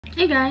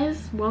Hey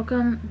guys,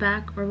 welcome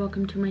back or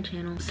welcome to my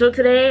channel. So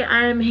today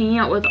I'm hanging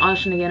out with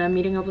Ashin again. I'm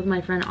meeting up with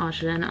my friend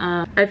Ashin.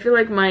 I feel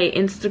like my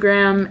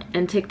Instagram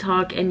and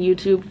TikTok and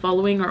YouTube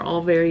following are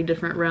all very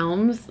different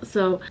realms.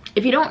 So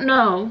if you don't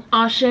know,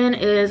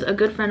 Ashin is a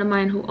good friend of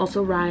mine who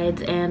also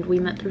rides, and we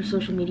met through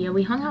social media.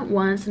 We hung out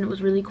once and it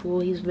was really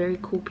cool. He's very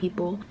cool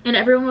people. And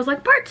everyone was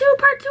like, part two,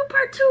 part two,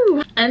 part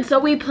two. And so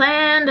we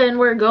planned and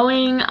we're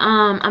going.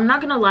 I'm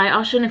not gonna lie,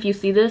 Ashin, if you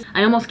see this,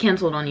 I almost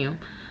canceled on you.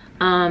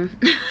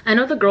 I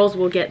know the girls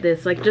will get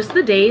this, like just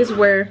the days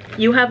where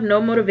you have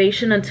no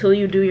motivation until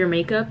you do your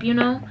makeup, you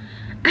know?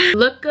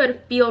 Look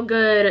good, feel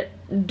good,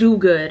 do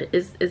good.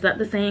 Is that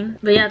the saying?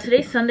 But yeah,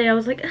 today's Sunday. I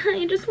was like,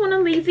 I just want a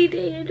lazy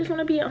day. I just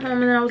want to be at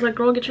home. And then I was like,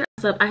 girl, get your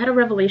ass up. I had a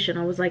revelation.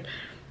 I was like,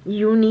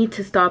 you need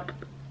to stop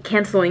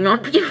canceling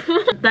on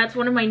people. That's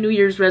one of my New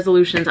Year's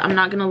resolutions. I'm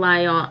not gonna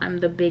lie, y'all, I'm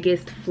the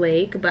biggest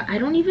flake, but I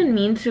don't even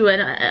mean to.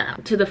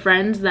 And to the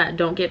friends that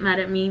don't get mad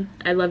at me,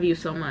 I love you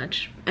so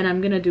much and I'm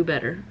gonna do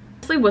better.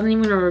 I wasn't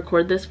even gonna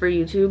record this for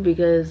YouTube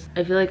because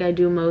I feel like I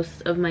do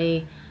most of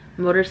my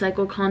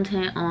motorcycle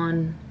content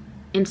on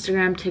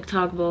Instagram,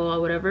 TikTok, blah, blah,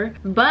 whatever.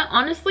 But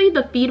honestly,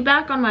 the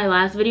feedback on my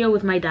last video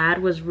with my dad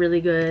was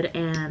really good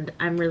and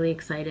I'm really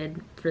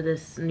excited for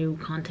this new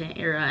content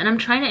era. And I'm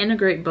trying to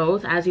integrate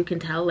both, as you can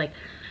tell, like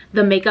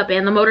the makeup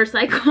and the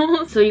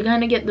motorcycle. So you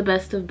kind of get the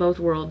best of both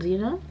worlds, you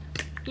know?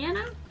 You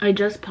know? I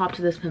just popped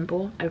this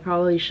pimple. I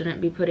probably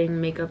shouldn't be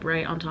putting makeup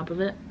right on top of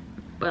it,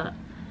 but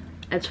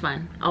it's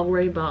fine. I'll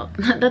worry about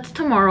that's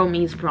tomorrow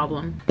me's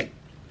problem.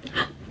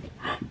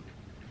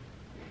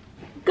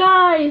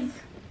 Guys!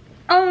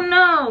 Oh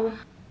no!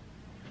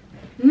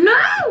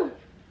 No!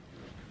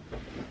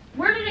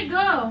 Where did it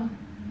go?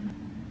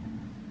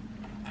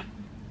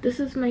 This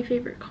is my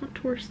favorite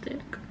contour stick.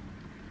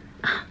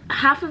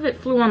 Half of it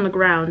flew on the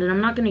ground and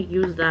I'm not gonna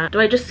use that. Do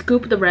I just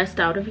scoop the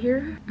rest out of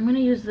here? I'm gonna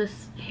use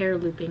this hair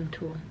looping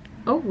tool.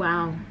 Oh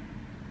wow.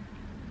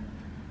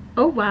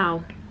 Oh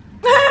wow.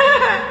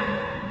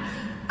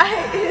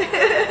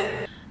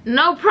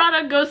 No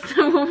product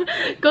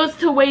goes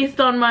to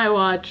waste on my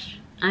watch.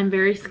 I'm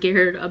very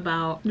scared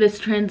about this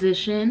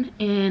transition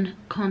in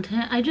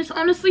content. I just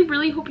honestly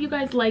really hope you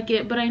guys like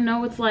it, but I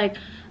know it's like,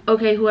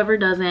 okay, whoever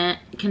doesn't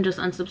can just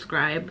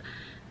unsubscribe.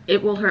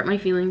 It will hurt my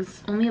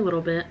feelings only a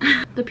little bit.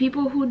 The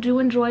people who do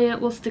enjoy it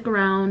will stick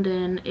around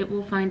and it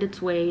will find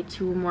its way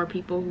to more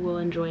people who will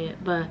enjoy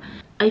it. But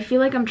I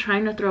feel like I'm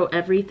trying to throw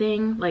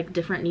everything, like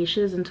different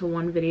niches, into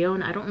one video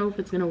and I don't know if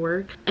it's gonna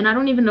work. And I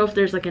don't even know if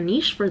there's like a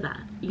niche for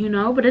that, you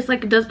know? But it's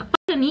like, does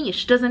a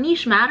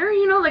niche matter,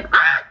 you know? Like,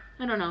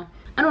 I don't know.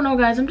 I don't know,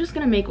 guys. I'm just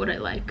gonna make what I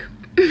like.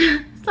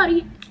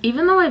 Sorry.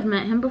 Even though I've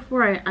met him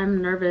before,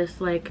 I'm nervous.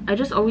 Like, I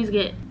just always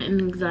get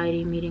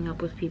anxiety meeting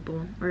up with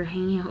people or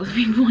hanging out with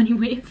people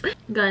anyways.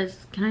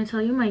 Guys, can I tell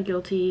you my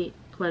guilty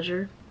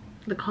pleasure?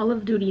 The Call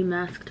of Duty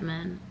Masked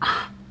Man.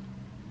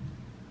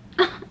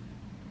 I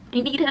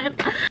need him.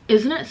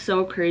 Isn't it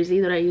so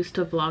crazy that I used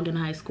to vlog in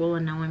high school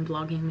and now I'm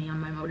vlogging me on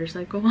my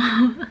motorcycle?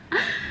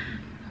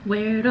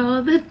 Where'd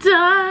all the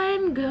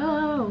time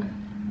go?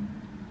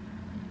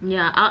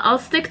 Yeah, I'll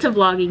stick to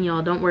vlogging,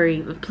 y'all. Don't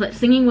worry.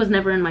 Singing was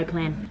never in my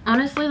plan.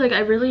 Honestly, like, I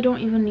really don't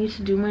even need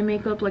to do my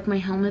makeup. Like, my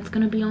helmet's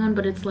gonna be on,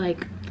 but it's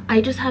like,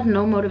 I just have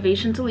no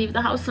motivation to leave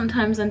the house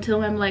sometimes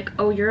until I'm like,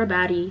 oh, you're a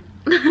baddie.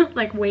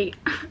 Like, wait.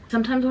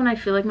 Sometimes when I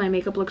feel like my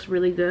makeup looks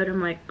really good, I'm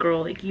like,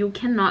 girl, like, you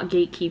cannot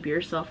gatekeep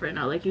yourself right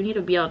now. Like, you need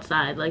to be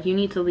outside. Like, you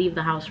need to leave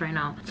the house right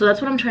now. So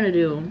that's what I'm trying to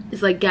do,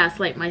 is like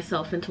gaslight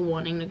myself into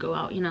wanting to go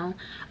out, you know?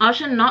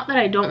 Ashin, not that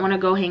I don't want to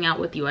go hang out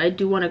with you. I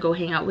do want to go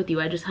hang out with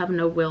you. I just have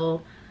no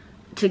will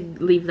to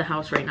leave the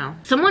house right now.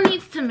 Someone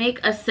needs to make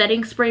a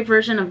setting spray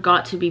version of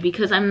Got To Be,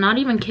 because I'm not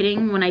even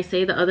kidding when I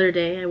say the other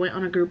day I went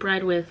on a group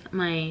ride with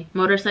my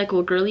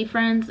motorcycle girly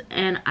friends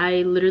and I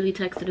literally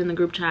texted in the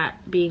group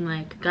chat being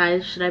like,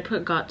 guys, should I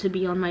put Got To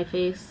Be on my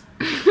face?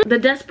 The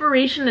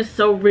desperation is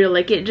so real.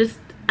 Like, it just,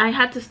 I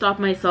had to stop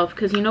myself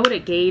because you know what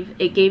it gave?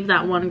 It gave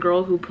that one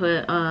girl who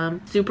put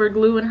super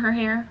glue in her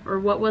hair, or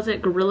what was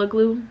it? Gorilla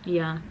glue?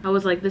 Yeah. I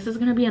was like, this is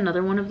gonna be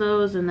another one of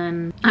those and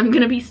then I'm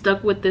gonna be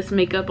stuck with this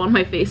makeup on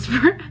my face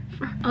forever.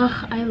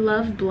 Ugh, I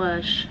love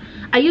blush.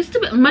 I used to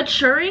be,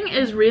 maturing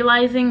is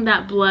realizing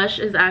that blush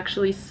is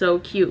actually so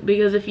cute,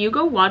 because if you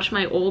go watch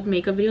my old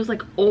makeup videos,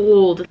 like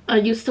old, I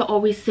used to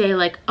always say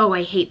like, oh,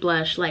 I hate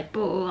blush, like,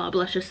 oh,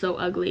 blush is so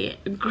ugly.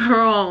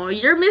 Girl,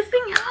 you're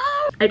missing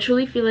out. I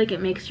truly feel like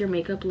it makes your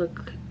makeup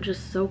look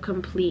just so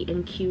complete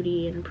and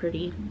cutie and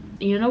pretty.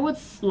 You know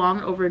what's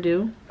long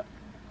overdue?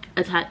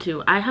 A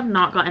tattoo. I have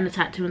not gotten a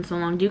tattoo in so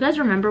long. Do you guys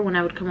remember when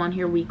I would come on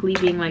here weekly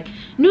being like,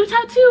 new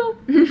tattoo,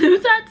 new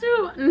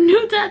tattoo,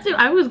 new tattoo?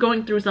 I was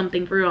going through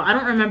something for real. I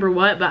don't remember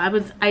what, but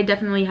I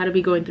definitely had to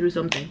be going through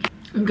something.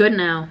 I'm good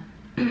now.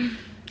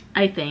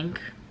 I think.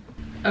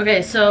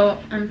 Okay,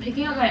 so I'm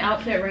picking up my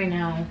outfit right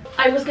now.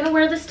 I was gonna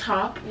wear this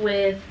top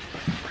with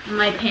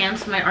my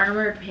pants, my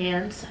armored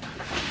pants.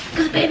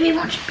 Cause baby,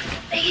 won't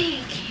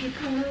you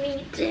keep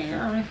me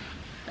down?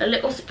 A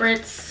little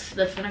spritz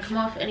that's gonna come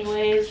off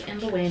anyways in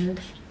the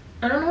wind.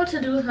 I don't know what to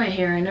do with my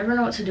hair. I never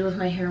know what to do with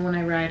my hair when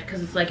I ride,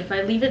 because it's like if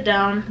I leave it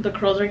down, the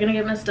curls are gonna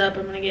get messed up.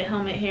 I'm gonna get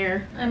helmet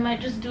hair. I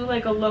might just do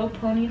like a low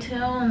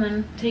ponytail and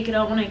then take it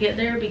out when I get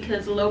there,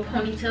 because low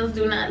ponytails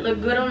do not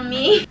look good on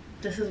me.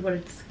 This is what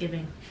it's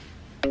giving.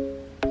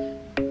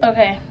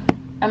 Okay,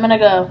 I'm gonna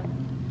go.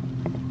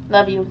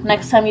 Love you.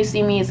 Next time you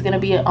see me, it's gonna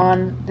be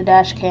on the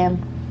dash cam.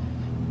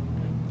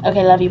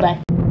 Okay, love you,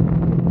 bye.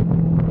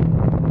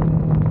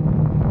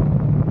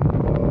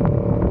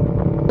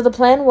 The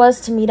plan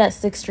was to meet at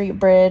 6th Street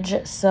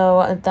Bridge,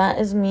 so that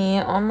is me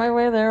on my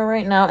way there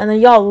right now. And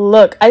then y'all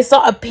look, I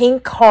saw a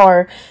pink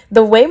car.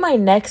 The way my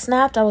neck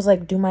snapped, I was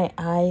like, do my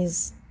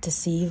eyes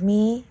deceive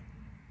me?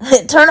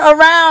 Turn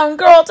around,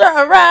 girl,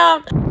 turn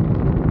around.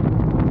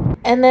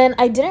 And then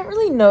I didn't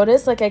really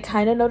notice, like I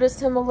kind of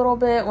noticed him a little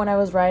bit when I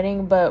was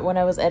riding, but when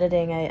I was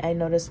editing, I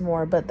noticed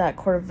more. But that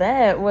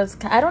Corvette was,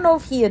 I don't know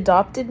if he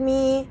adopted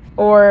me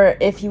or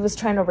if he was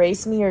trying to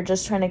race me or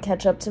just trying to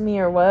catch up to me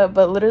or what,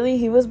 but literally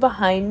he was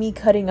behind me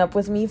cutting up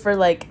with me for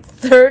like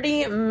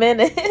 30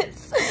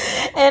 minutes.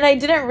 And I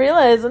didn't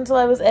realize until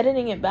I was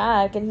editing it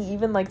back, and he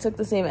even like took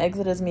the same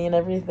exit as me and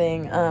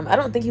everything. I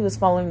don't think he was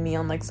following me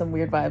on like some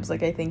weird vibes.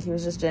 Like I think he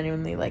was just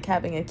genuinely like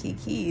having a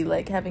kiki,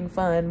 like having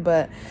fun.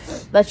 But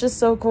that's just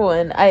so cool.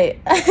 And I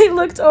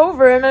looked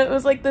over and it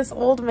was like this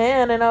old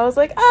man, and I was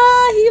like,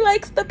 ah, he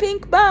likes the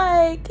pink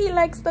bike, he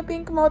likes the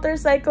pink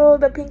motorcycle,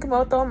 the pink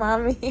moto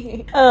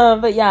mommy.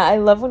 But yeah, I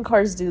love when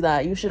cars do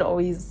that. You should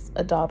always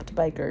adopt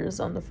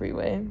bikers on the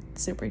freeway.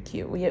 It's super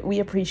cute. We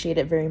appreciate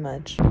it very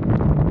much.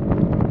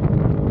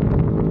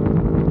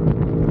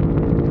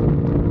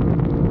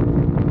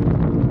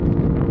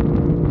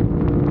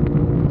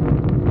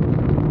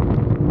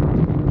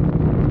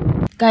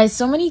 Guys,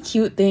 so many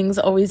cute things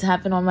always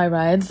happen on my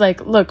rides.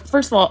 Like, look,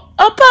 first of all,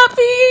 a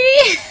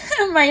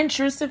puppy! My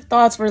intrusive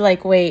thoughts were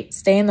like, wait,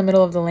 stay in the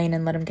middle of the lane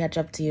and let him catch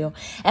up to you.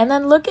 And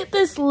then look at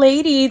this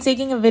lady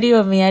taking a video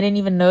of me. I didn't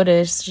even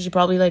notice. She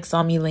probably like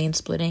saw me lane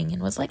splitting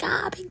and was like,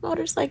 ah, pink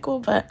motorcycle.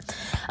 But,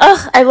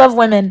 ugh, I love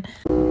women.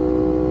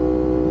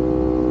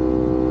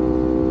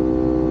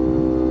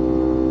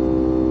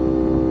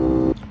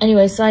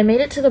 Anyway, so I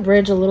made it to the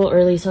bridge a little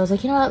early, so I was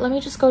like, you know what, let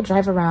me just go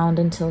drive around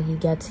until he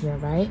gets here,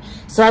 right?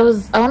 So I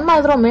was on my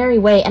little merry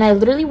way, and I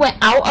literally went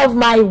out of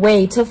my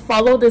way to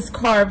follow this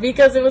car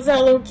because it was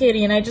Hello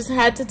Kitty, and I just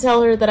had to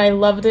tell her that I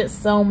loved it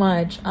so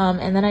much.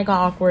 And then I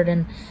got awkward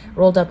and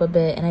rolled up a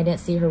bit, and I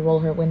didn't see her roll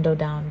her window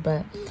down,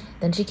 but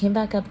then she came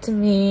back up to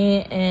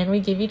me, and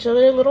we gave each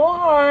other little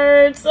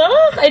hearts.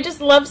 Ugh, I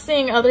just love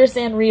seeing other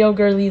Sanrio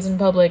girlies in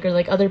public, or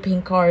like other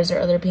pink cars or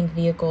other pink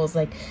vehicles,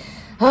 like,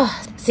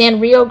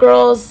 Sanrio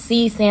girls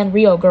see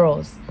Sanrio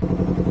girls.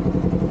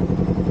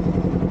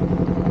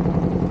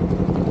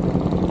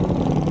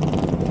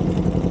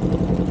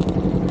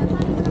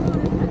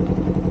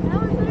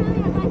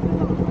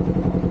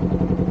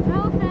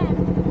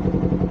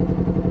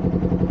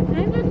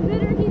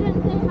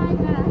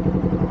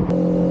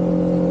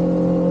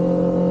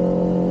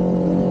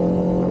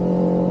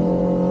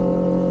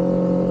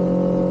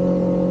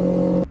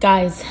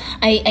 Guys,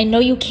 I know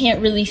you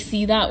can't really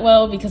see that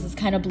well because it's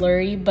kind of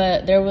blurry,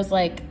 but there was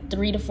like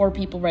 3 to 4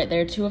 people right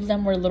there. 2 of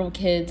them were little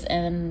kids,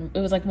 and it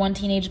was like 1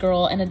 teenage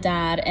girl and a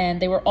dad, and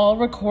they were all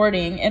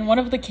recording, and one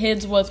of the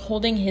kids was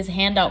holding his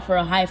hand out for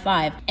a high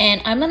five.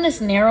 And I'm on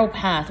this narrow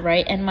path,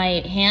 right? And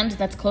my hand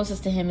that's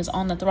closest to him is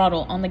on the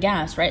throttle, on the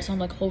gas, right? So I'm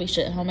like, holy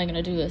shit, how am I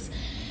gonna do this?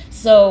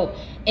 So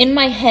in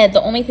my head,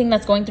 the only thing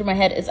that's going through my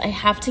head is I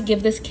have to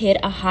give this kid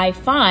a high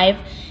five,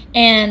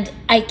 and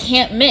I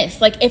can't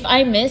miss. Like, if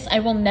I miss, I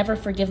will never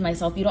forgive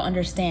myself. You don't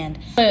understand.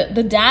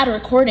 The dad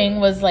recording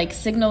was like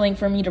signaling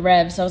for me to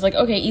rev, so I was like,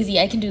 okay, easy,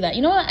 I can do that.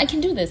 You know what? I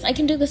can do this. I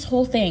can do this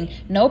whole thing.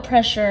 No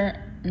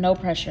pressure, no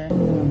pressure.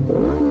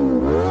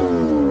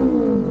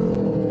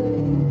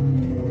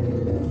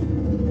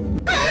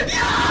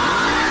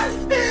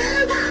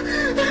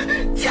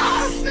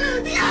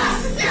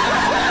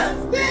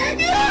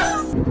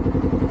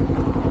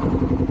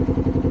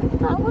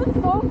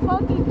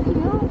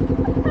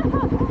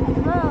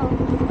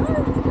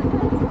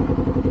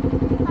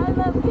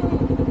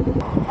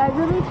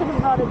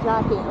 A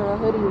jacket or a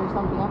hoodie or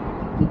something.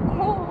 He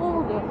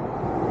cold.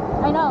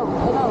 I know.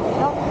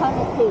 Don't come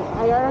with Kate.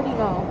 I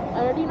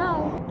already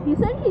know. He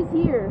said he's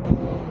here.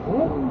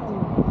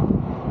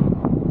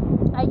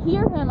 I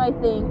hear him, I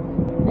think.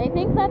 I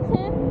think that's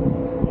him.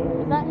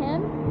 Is that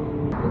him?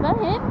 Is that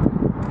him?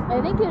 I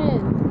think it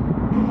is.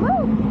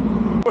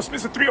 Woo! It's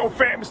Mr. 305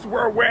 fam, Mr.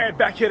 Worldwide,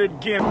 back here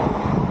again.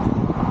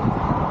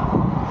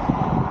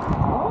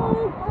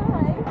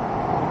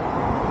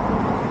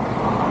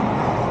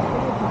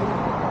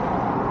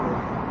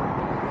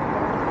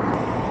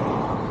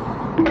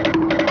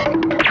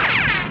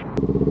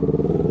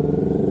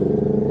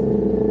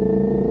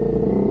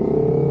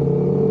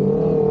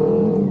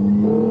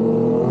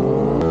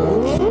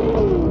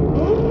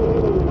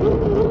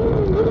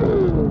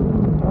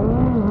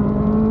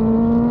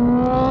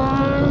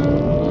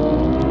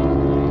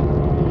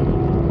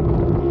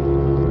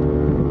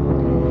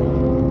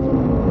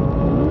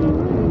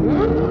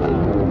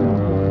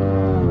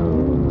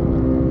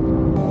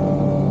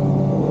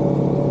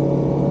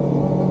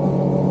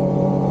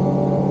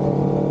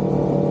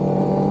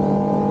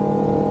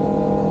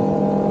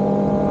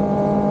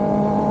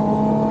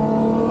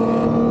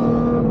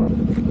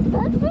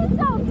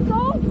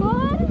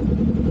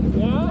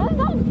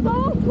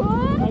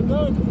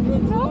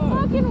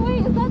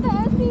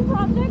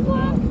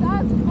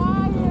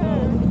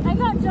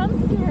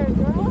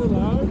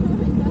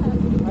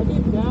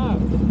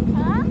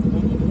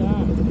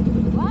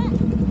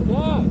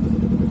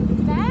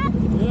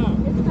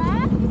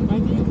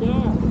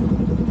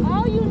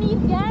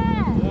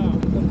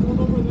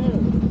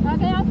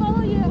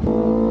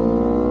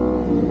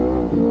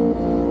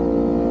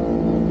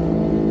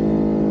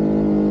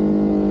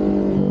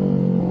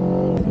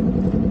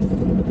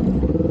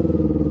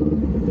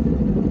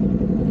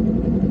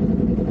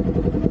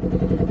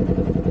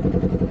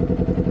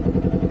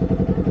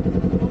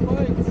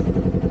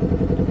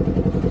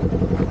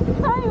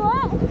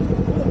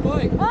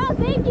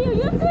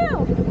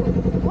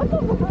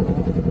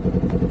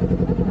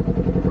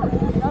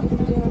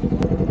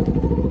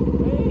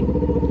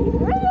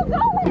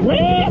 What?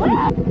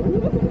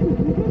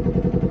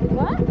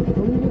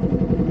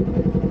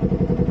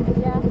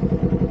 Yeah.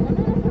 I'm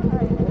gonna turn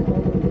right.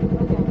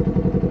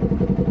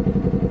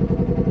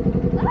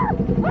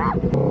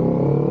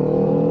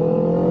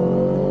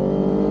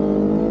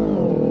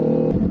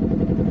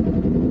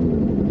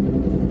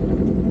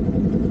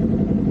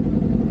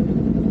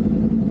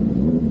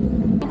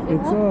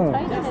 It's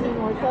Tighten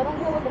anymore, so I don't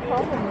know what the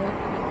problem is.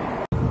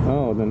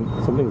 Oh, then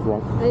something's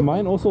wrong.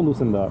 Mine also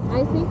loosened up.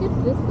 I think it's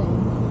this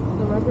thing.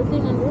 The rubber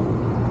thing under it.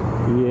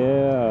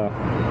 Yeah.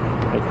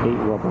 I hate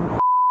rubber.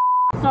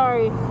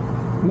 Sorry.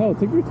 No,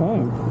 take your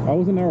time. I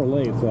was an hour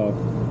late, so.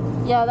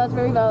 Yeah, that's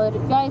very valid.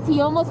 Guys,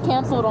 he almost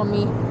canceled on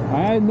me.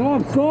 I know,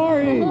 I'm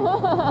sorry.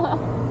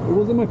 It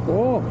wasn't my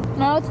fault.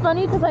 No, it's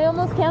funny because I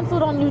almost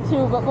canceled on you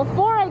too, but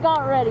before I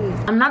got ready.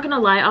 I'm not gonna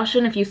lie,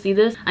 Austin, if you see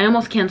this, I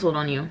almost canceled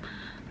on you.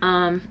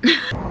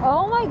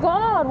 Oh my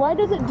god, why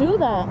does it do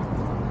that?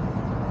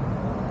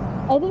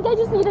 I think I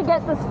just need to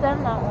get the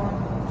stem that one.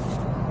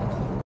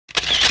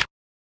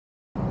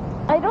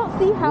 I don't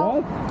see how.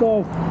 What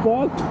the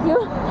fuck?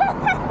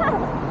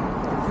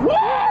 You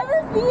ever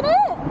seen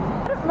it?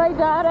 My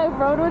dad, I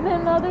rode with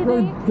him the other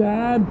day. Your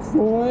dad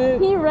saw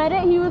it? He read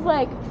it, he was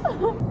like,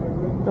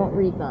 don't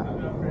read that.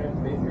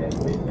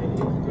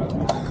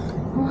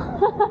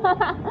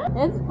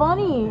 It's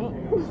funny.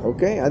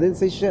 Okay, I didn't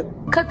say shit.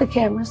 Cut the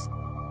cameras.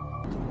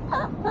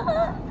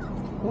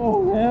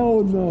 Oh,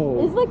 hell no.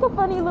 It's like a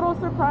funny little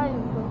surprise.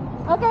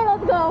 Okay,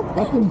 let's go.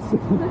 That's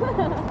insane.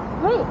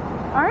 Wait,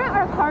 aren't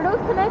our cardos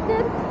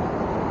connected?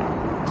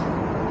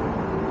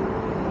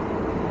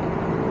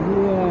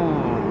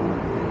 Yeah.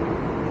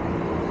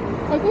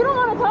 If you don't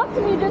want to talk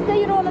to me, just say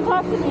you don't want to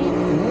talk to me.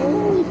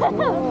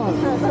 No,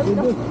 it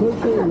just took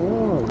so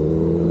long.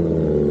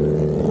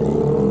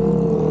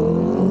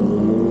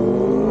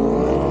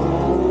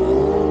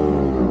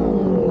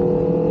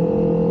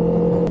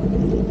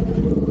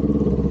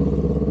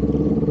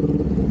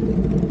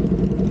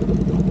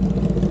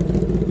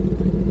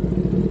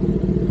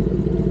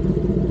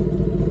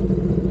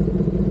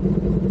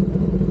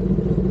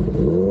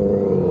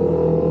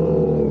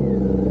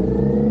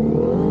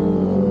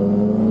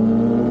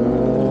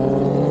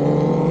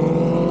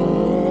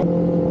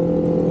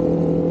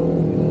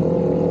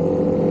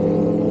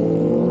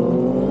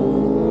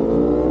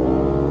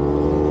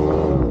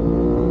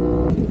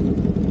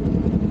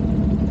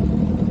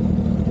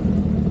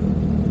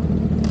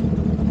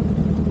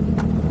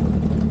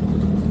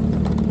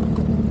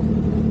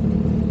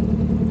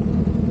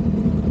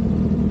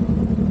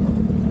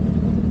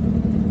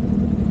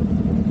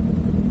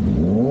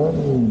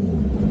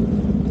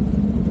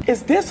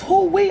 Is this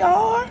who we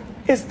are?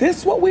 Is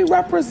this what we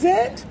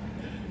represent?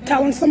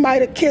 Telling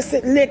somebody to kiss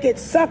it, lick it,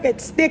 suck it,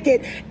 stick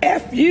it,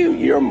 F you,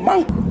 you're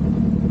monkey.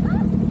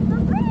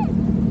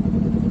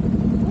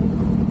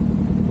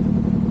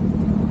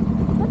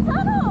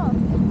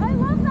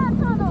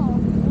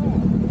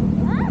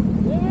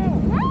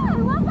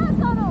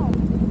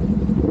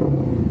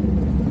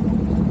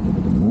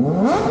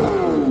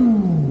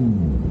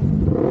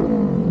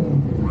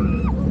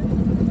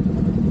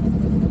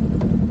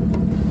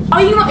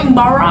 Are you not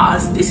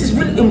embarrassed? This is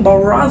really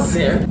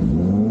embarrassing.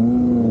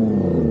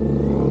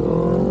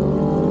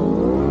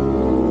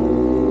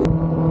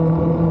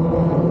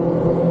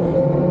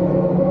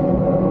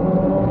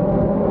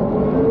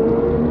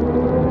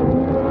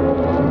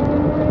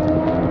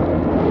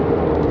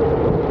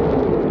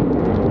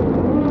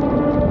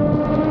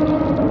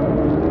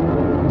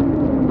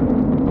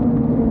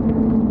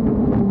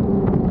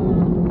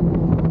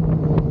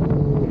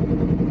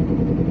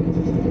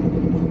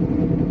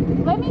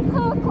 Let me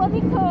cook. Let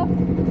me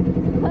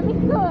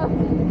cook.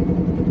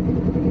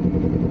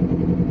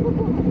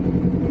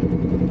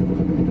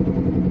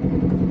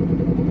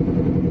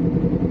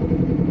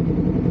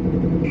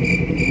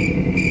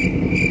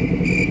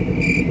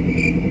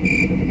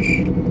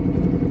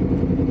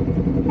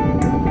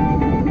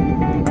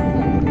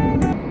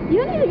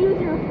 You need to use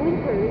your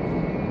blinkers.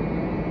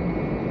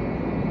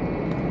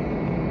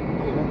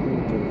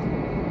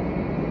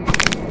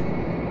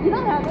 You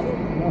don't have any?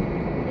 No.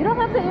 You don't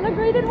have the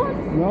integrated ones?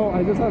 No,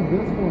 I just have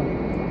this one.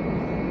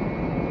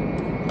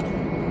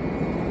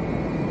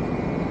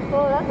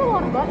 Oh, that's a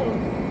lot of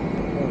buttons.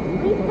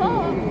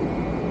 Reset.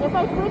 If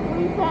I click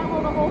reset,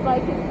 will the whole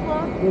bike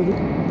explode?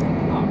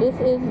 This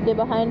is the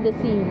behind the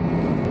scenes.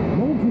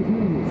 No one can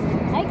hear you.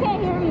 I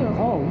can't hear you.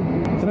 Oh,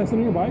 should I sit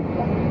on your bike?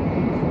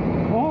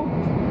 Oh,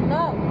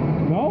 No.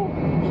 no?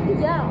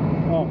 Yeah.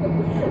 Oh.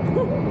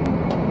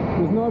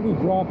 There's no be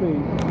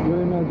dropping,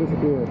 you're gonna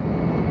disappear.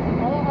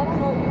 I don't know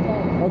what you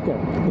said. Okay.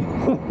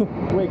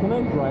 Wait, can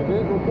I drive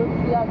it real quick?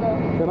 Yeah, go.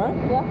 Can I?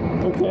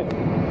 Yeah. Okay.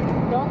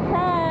 Don't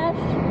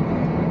crash.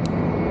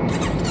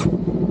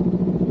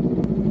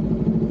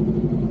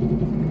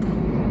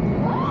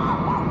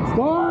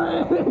 Sorry!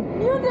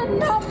 You did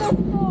not miss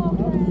the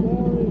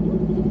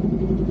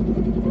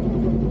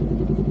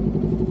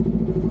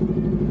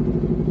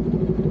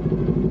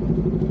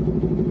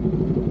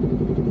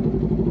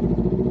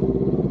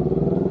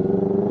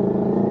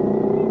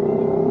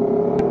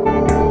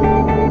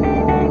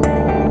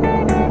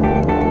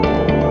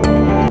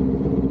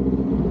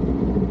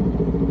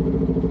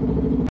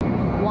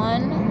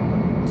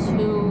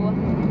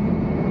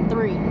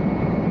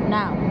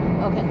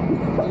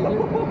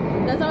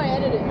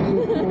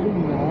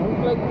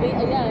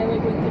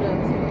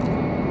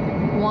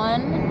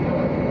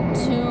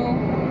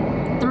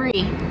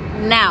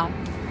now.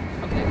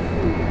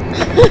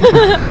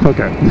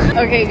 Okay.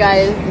 Okay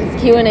guys,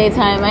 it's Q&A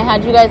time. I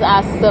had you guys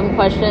ask some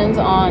questions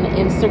on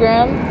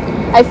Instagram.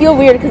 I feel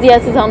weird because he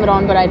has his helmet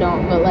on, but I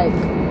don't. But like,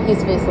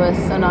 he's faceless,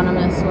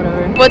 anonymous,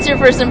 whatever. What's your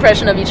first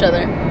impression of each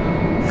other?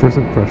 First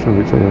impression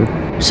of each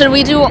other. Should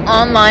we do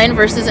online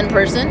versus in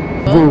person?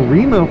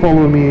 Verena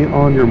followed me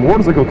on your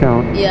motorcycle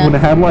account when it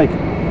had like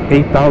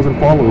 8,000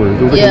 followers.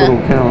 It was like a little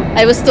account.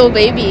 I was still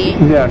baby.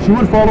 Yeah, she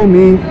would follow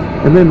me,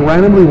 and then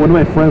randomly one of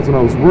my friends when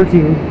I was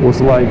working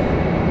was like,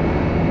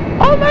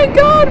 "Oh my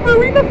God,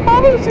 Verena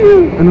follows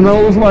you!" And then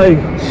I was like,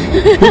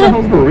 "Who the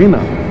hell's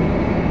Verena?"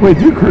 Wait,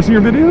 do you curse in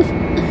your videos?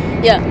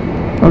 Yeah.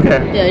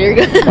 Okay. Yeah, you're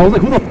good. I was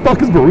like, "Who the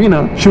fuck is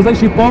Verena?" She was like,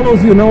 "She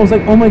follows you," and I was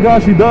like, "Oh my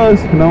God, she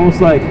does." And I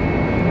was like,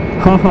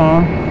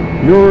 "Haha,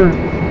 your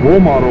role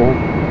model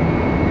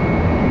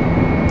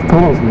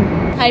follows me."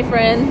 Hi,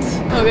 friends.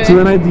 Okay. So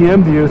then I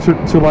DM'd you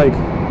to like,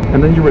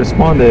 and then you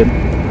responded,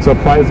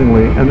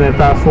 surprisingly. And then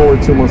fast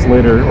forward 2 months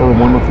later, or 1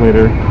 month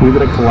later, we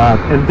did a collab.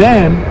 And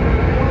then,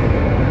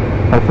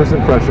 our first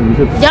impression, you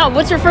could... Yeah,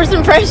 what's your first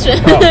impression?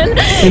 You're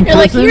person,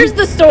 like, here's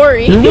the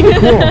story. You're really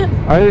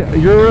cool.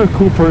 You're a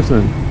cool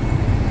person.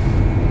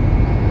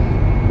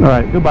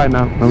 Alright, goodbye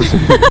now.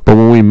 But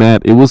when we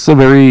met, it was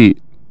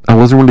I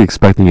wasn't really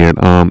expecting it.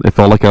 It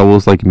felt like I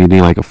was like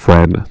meeting like a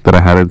friend that I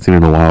hadn't seen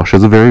in a while. She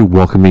has a very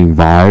welcoming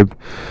vibe,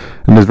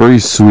 and it's very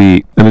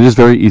sweet, and it's just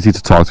very easy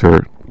to talk to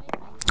her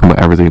about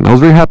everything. I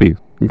was very happy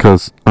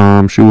because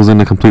she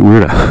wasn't a complete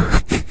weirdo.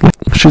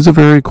 She's a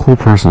very cool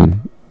person.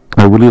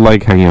 I really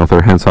like hanging out with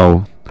her, hence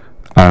how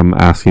I'm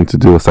asking to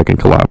do a second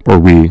collab, or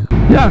we.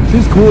 Yeah,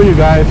 she's cool, you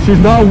guys. She's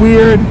not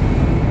weird.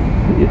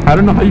 I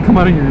don't know how you come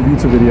out in your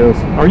YouTube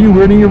videos. Are you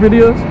weird in your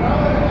videos?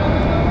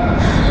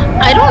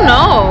 I don't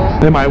know.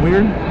 Am I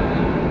weird?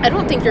 I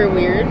don't think you're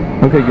weird.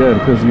 Okay, good,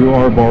 because you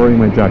are borrowing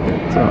my jacket.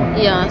 So.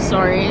 Yeah,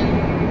 sorry.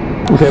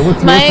 Okay,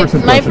 what's your first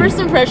impression? My first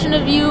impression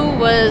of you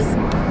was,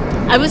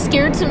 I was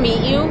scared to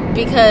meet you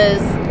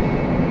because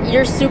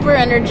you're super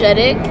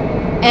energetic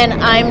and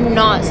I'm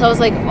not. So I was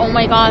like, oh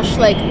my gosh,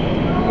 like,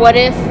 what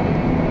if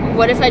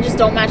I just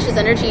don't match his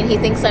energy and he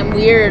thinks I'm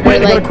weird?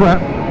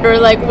 Or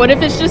like, what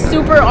if it's just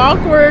super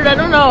awkward? I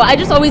don't know. I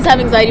just always have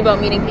anxiety about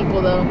meeting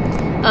people though.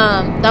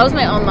 That was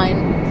my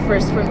online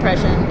first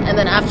impression, and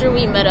then after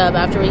we met up,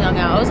 after we hung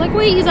out, I was like,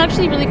 wait, he's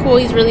actually really cool,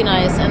 he's really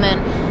nice. And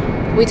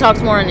then we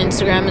talked more on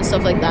Instagram and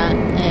stuff like that,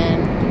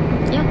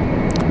 and yeah.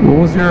 What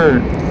was your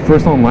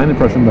first online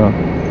impression though?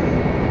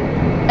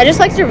 I just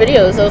liked your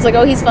videos. I was like,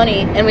 oh, he's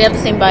funny, and we have the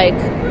same bike.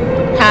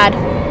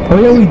 Oh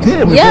yeah, we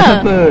did.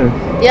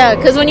 Yeah,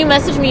 because when you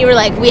messaged me, you were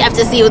like, we have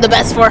to see who the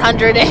best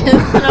 400 is.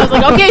 And I was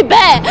like, okay,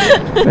 bet.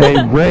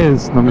 Hey,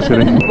 Riz. No, I'm just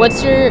kidding.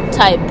 What's your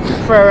type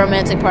for a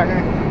romantic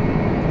partner?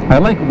 I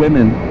like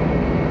women.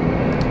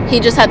 He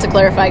just had to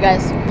clarify,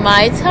 guys.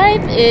 My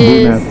type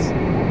is... Brunettes.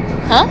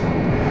 Huh?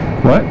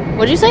 What?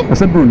 What'd you say? I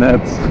said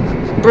brunettes.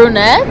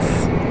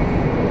 Brunettes?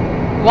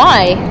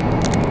 Why?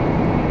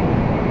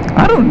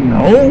 I don't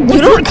know.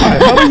 What's your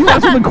type? How about you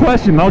answer the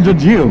question? I'll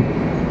judge you.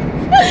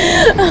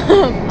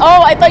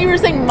 Oh, I thought you were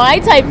saying my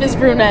type is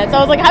brunettes. I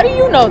was like, how do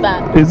you know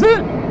that? Is it?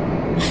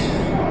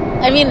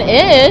 I mean,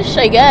 ish,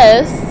 I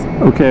guess.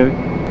 Okay.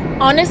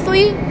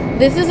 Honestly,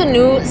 this is a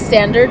new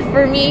standard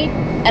for me,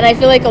 and I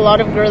feel like a lot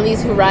of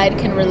girlies who ride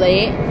can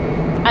relate.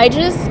 I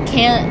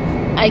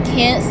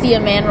can't see a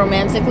man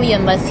romantically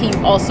unless he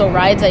also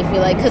rides, I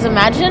feel like. Because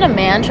imagine a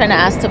man trying to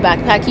ask to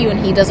backpack you and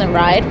he doesn't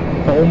ride.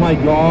 Oh my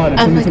God.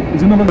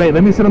 Wait,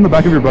 let me sit on the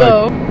back of your bike.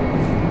 Go.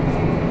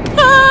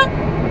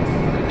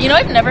 You know,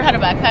 I've never had a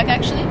backpack,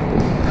 actually.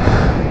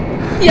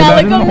 Yeah,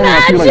 imagine.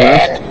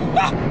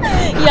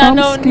 Yeah, I'm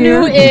no, scared.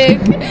 new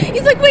ick.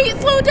 He's like, wait,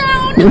 slow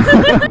down.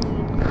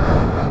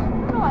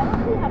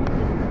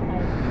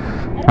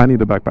 I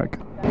need a backpack.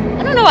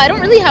 I don't know. I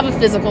don't really have a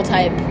physical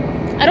type.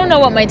 I don't know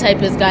what my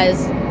type is,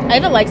 guys. I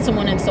haven't liked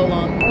someone in so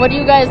long. What do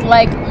you guys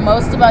like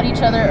most about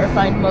each other or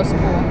find most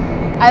cool?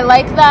 I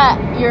like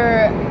that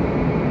you're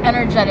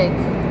energetic.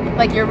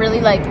 Like, you're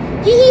really like,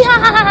 hee hee ha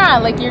ha ha ha.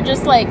 Like, you're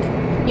just like,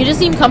 you just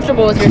seem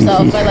comfortable with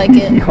yourself. I like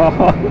it.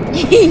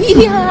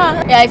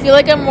 Yeah, I feel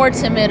like I'm more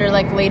timid or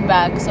like laid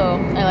back, so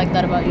I like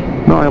that about you.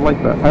 No, I like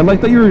that. I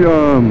like that you're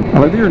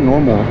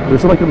normal.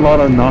 There's like a lot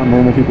of not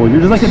normal people.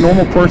 You're just like a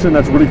normal person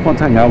that's really fun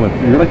to hang out with.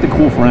 You're like the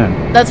cool friend.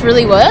 That's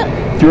really what?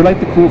 You're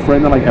like the cool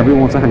friend that like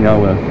everyone wants to hang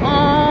out with.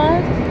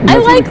 Aww, I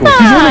like cool. that.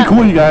 She's really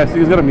cool, you guys.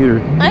 You guys gotta meet her.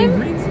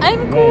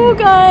 I'm cool,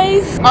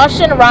 guys.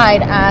 Austin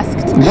Ride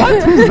asked.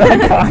 What? Who's that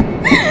guy?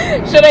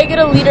 Should I get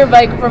a leader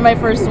bike for my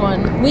first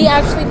one? We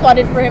actually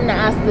plotted for him to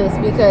ask this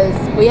because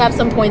we have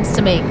some points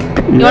to make.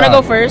 You want to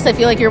go first? I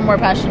feel like you're more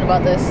passionate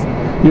about this.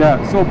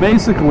 Yeah, so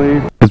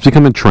basically, it's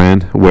become a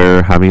trend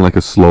where having like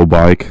a slow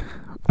bike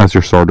as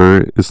your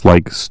starter is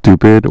like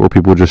stupid, or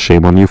people just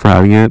shame on you for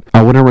having it.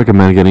 I wouldn't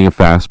recommend getting a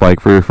fast bike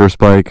for your first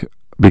bike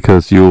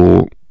because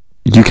you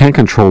can't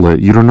control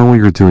it. You don't know what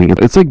you're doing.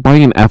 It's like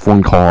buying an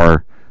F1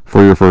 car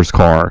for your first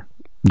car.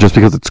 just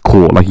because it's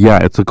cool. Like, yeah,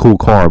 it's a cool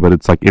car, but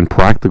it's like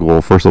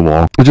impractical. First of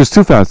all, it's just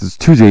too fast. It's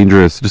too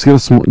dangerous. Just get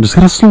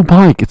a slow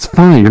bike. It's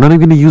fine. You're not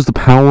even gonna use the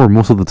power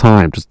most of the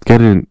time. Just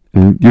get in,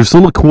 and you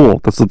still look cool.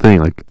 That's the thing.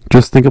 Like,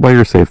 just think about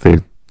your safety.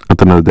 At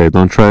the end of the day,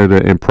 don't try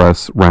to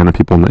impress random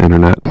people on the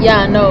internet.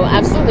 Yeah, no,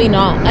 absolutely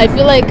not. I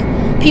feel like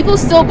people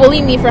still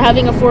bully me for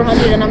having a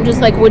 400, and I'm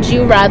just like, would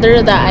you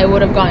rather that I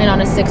would have gotten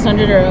on a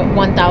 600 or a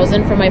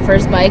 1000 for my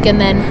first bike, and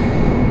then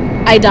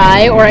I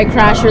die or I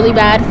crash really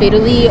bad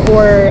fatally,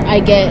 or I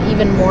get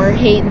even more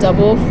hate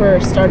double for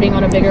starting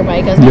on a bigger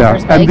bike as my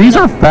first bike? And these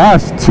are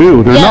fast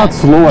too. They're not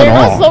slow at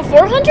all. They're not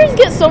slow. 400s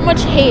get so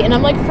much hate, and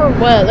I'm like, for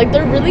what? Like,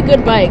 they're really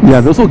good bikes. Yeah,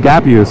 those will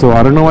gap you, so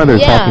I don't know why they're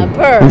talking.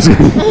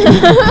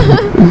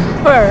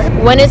 Per.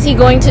 When is he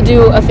going to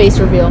do a face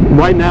reveal?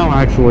 Right now,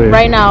 actually.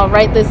 Right now,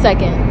 right this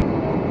second.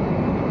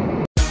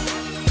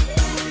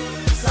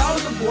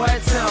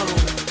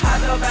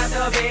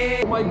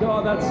 Oh my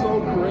god, that's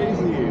so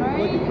crazy.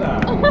 Look at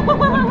that. Oh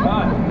my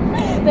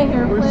god. The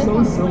hair We're flip.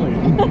 so silly.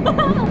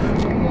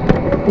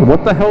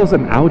 What the hell is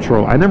an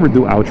outro? I never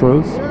do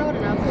outros. You don't know what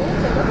an outro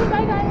is? Like, okay,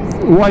 bye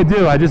guys. Well, I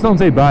do. I just don't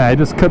say bye. I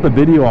just cut the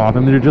video off,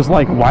 and they're just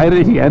like, why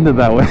did he end it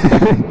that way?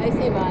 I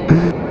say bye.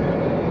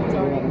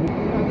 Sorry.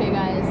 Okay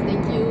guys,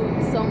 thank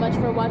you so much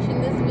for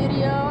watching this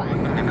video.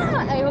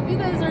 I hope you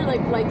guys are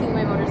like liking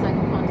my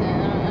motorcycle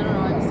content. I don't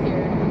know, I'm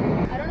scared.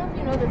 I don't know if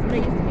you know this, but I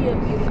used to be a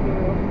beauty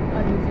guru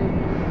on YouTube.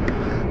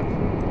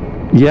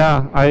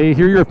 Yeah, I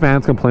hear your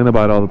fans complain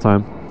about it all the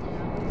time.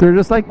 They're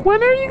just like,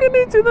 when are you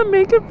gonna do the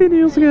makeup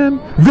videos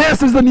again?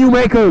 This is the new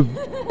makeup!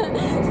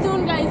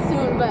 Soon guys,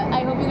 soon, but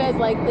I hope you guys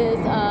like this.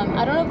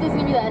 I don't know if this is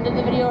gonna be the end of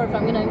the video or if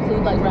I'm gonna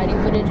include like riding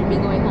footage of me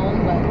going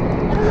home, but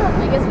I don't know.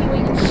 I guess we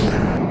wait and see.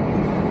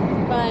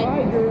 Bye.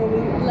 Bye,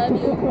 girlie. Love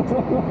you.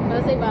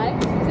 Wanna say bye?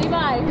 Say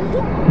bye.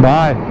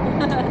 Bye.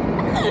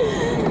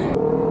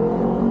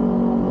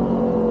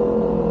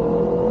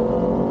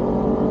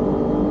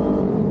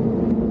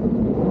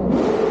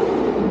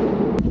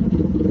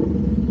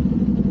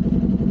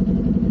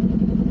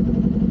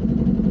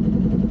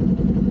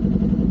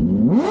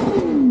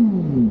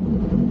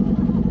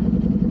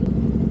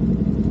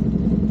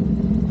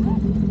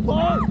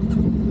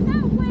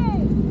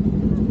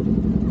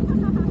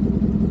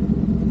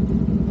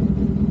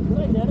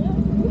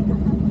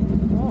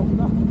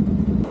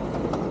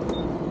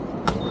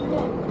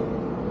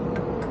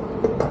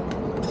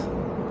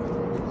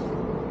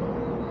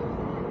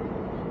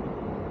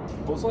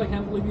 Also, I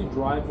can't believe you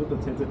drive with the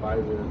tinted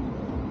visor.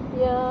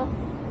 Yeah.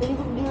 Did you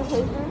do your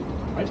paper?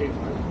 I changed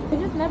mine. I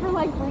just never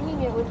like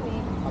bringing it with me.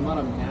 I'm not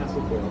a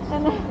masochist.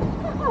 And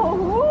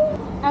oh,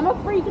 I'm a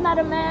freak, not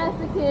a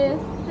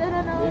masochist.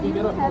 Should've known Maybe you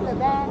get a had the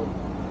bad.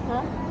 motorcycle.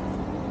 Huh?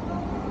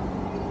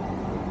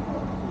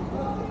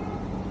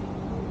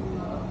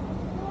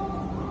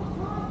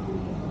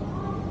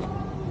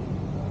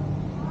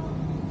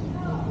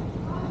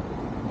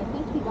 I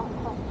think he got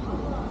caught.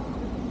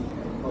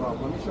 Hold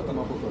on, let me shut them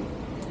up real quick.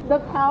 The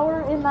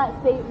power in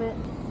that statement.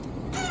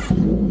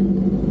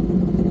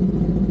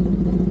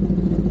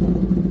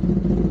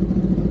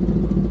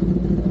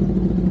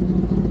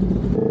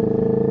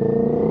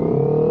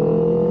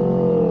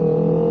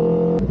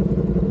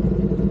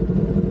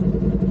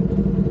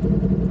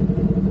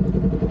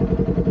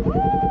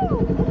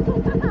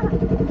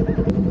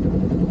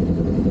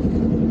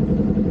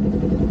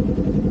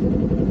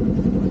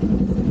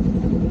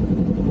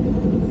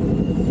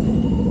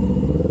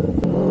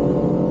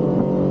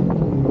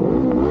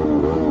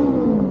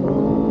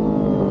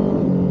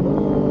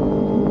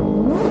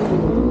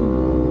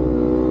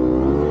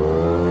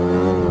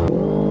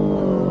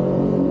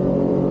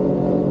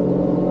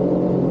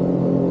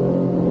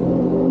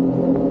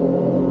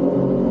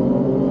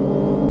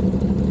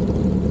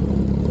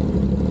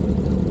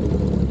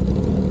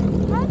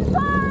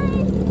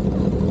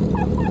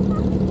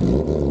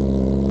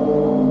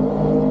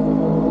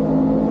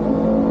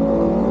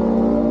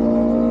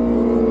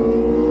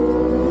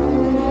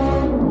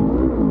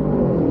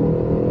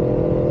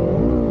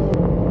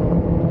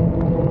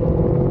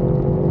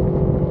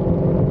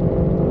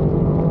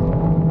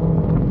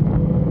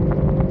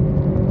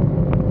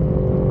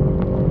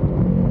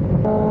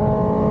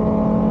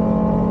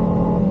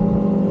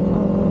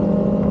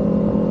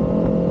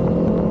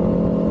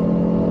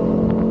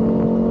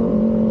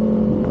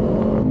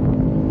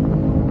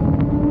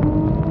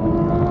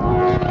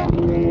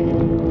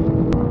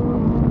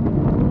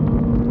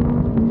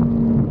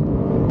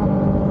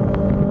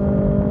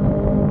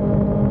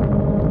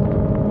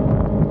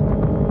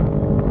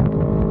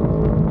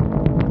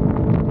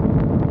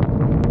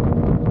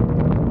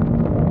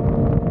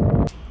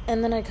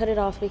 And then I cut it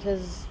off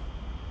because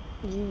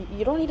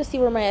you don't need to see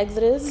where my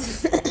exit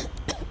is.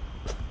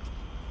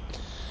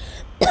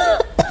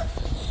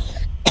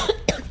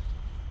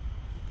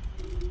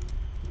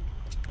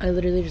 I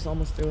literally just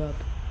almost threw up.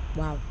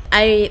 Wow.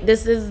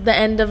 This is the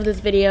end of this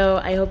video.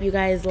 I hope you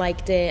guys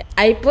liked it.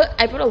 I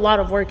put a lot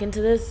of work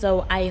into this,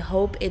 so I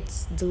hope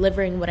it's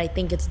delivering what I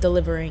think it's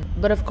delivering.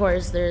 But of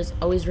course, there's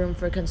always room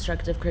for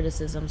constructive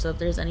criticism. So if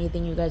there's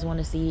anything you guys want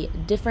to see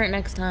different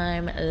next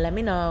time, let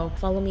me know.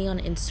 Follow me on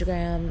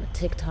Instagram,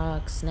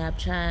 TikTok,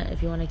 Snapchat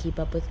if you want to keep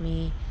up with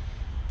me.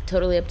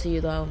 Totally up to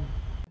you though.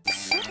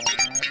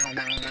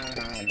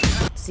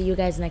 See you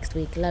guys next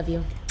week. Love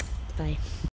you. Bye.